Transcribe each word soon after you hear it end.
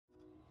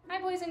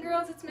boys and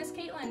girls, it's Miss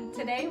Caitlin.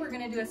 Today we're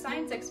going to do a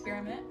science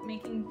experiment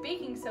making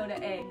baking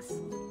soda eggs.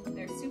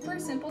 They're super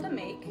simple to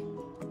make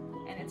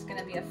and it's going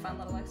to be a fun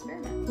little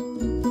experiment.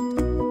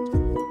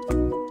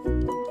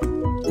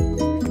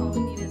 All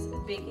we need is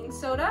baking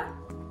soda,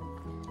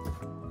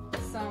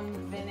 some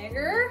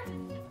vinegar,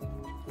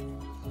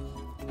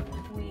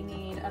 we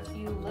need a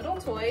few little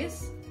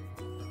toys,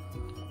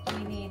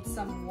 we need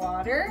some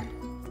water,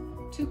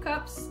 2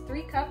 cups,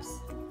 3 cups,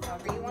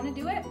 however you want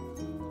to do it.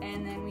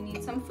 And then we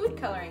need some food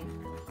coloring.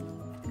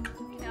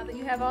 Now that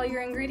you have all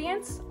your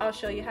ingredients, I'll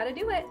show you how to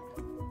do it.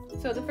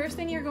 So the first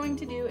thing you're going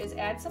to do is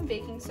add some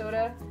baking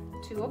soda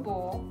to a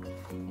bowl.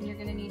 And you're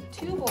going to need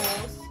 2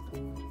 bowls,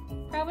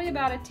 probably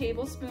about a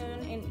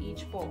tablespoon in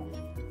each bowl.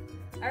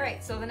 All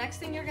right, so the next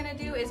thing you're going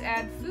to do is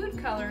add food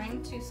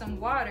coloring to some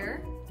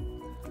water.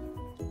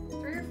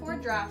 3 or 4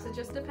 drops, it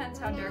just depends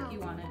how dark you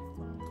want it.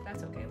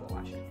 That's okay, we'll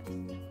wash your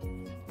hands.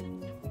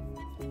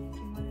 If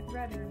you want it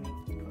redder,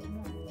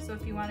 so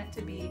if you want it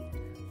to be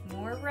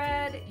more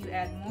red, you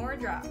add more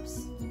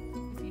drops.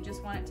 If you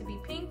just want it to be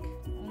pink,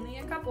 only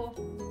a couple.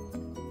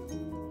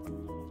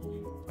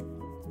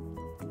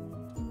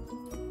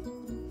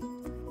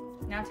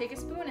 Now take a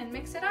spoon and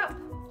mix it up.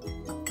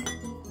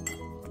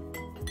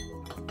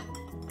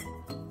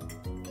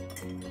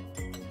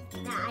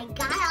 Now I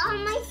got it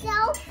on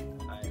myself.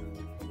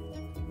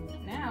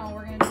 Now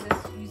we're going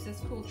to use this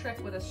cool trick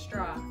with a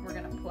straw. We're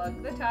going to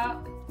plug the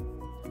top.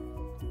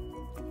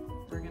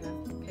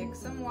 Pick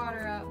some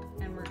water up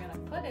and we're going to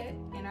put it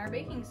in our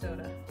baking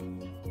soda.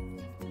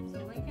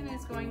 So Lincoln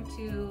is going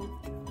to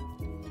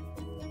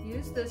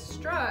use this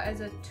straw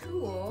as a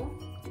tool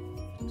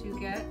to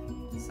get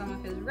some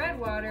of his red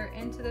water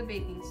into the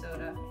baking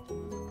soda.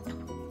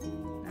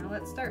 Now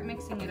let's start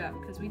mixing it up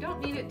because we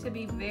don't need it to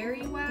be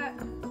very wet,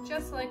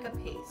 just like a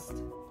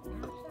paste.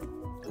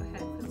 Go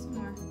ahead, put some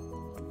more.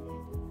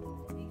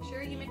 Make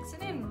sure you mix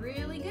it in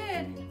really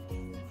good.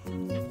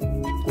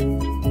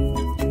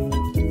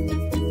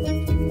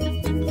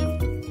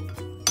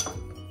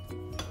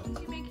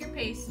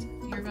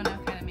 You're going to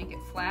kind of make it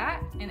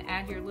flat and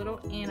add your little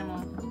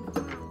animal.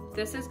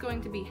 This is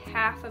going to be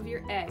half of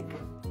your egg.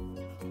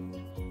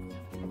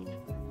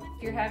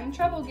 If you're having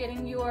trouble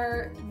getting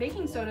your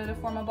baking soda to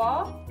form a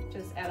ball,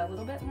 just add a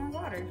little bit more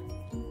water.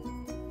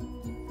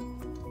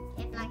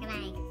 It's like an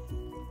egg.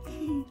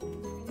 I'm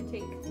going to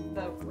take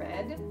the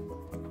red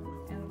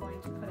and I'm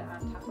going to put it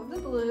on top of the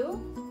blue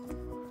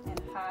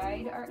and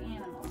hide our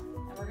animal.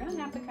 And we're going to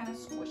have to kind of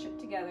squish it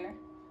together.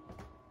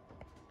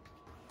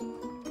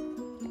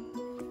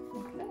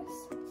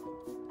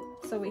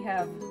 So we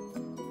have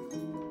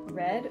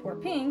red or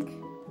pink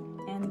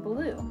and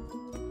blue.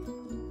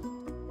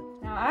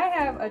 Now I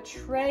have a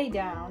tray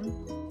down.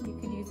 You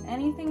could use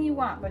anything you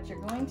want, but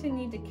you're going to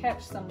need to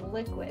catch some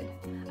liquid.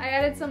 I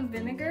added some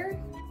vinegar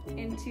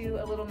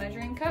into a little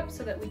measuring cup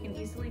so that we can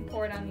easily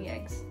pour it on the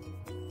eggs.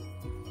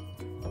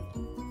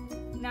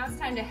 Now it's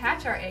time to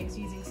hatch our eggs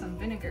using some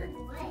vinegar.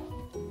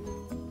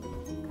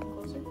 Come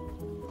closer.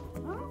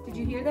 Did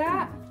you hear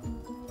that?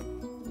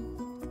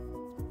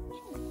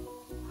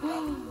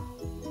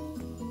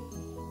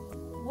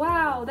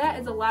 Wow, that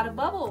is a lot of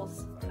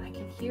bubbles. I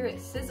can hear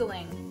it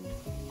sizzling.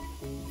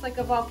 It's like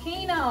a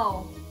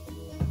volcano.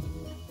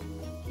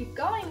 Keep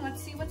going, let's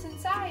see what's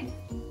inside.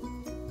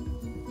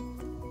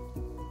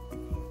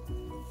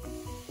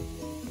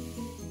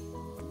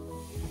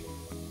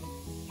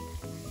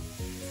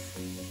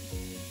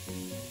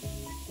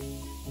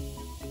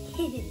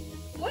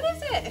 What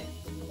is it?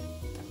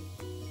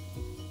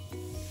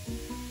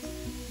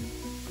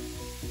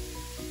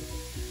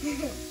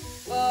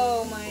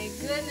 Oh my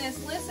goodness,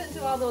 listen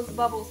to all those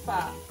bubbles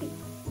pop. You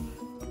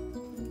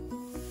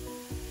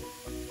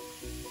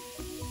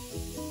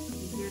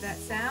hear that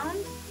sound?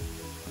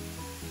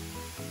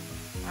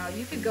 Wow,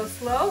 you could go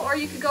slow or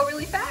you could go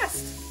really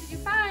fast. What did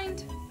you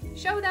find?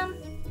 Show them.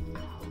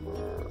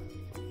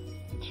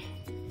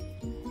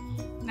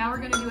 Now we're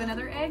going to do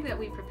another egg that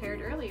we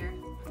prepared earlier.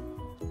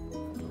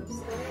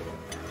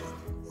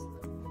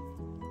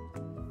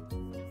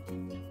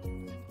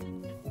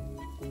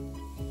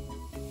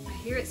 I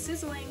hear it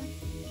sizzling.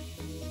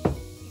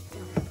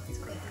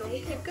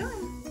 Keep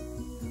going.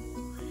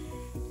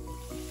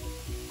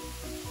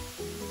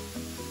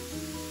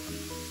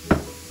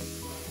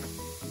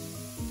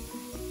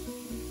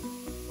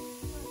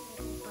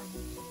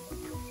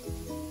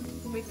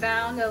 We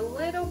found a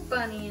little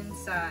bunny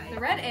inside. The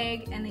red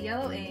egg and the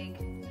yellow egg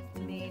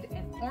made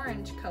an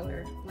orange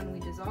color when we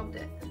dissolved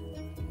it.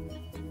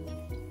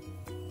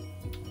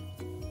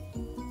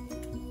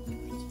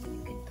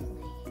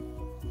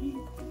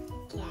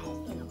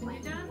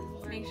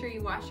 Make sure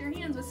you wash your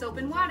hands with soap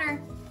and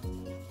water.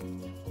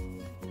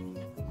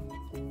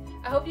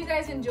 I hope you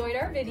guys enjoyed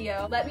our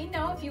video. Let me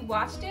know if you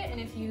watched it and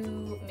if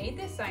you made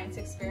this science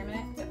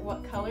experiment,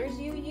 what colors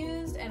you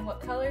used and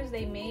what colors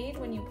they made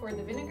when you poured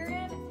the vinegar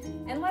in.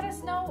 And let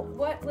us know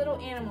what little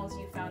animals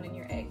you found in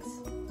your eggs.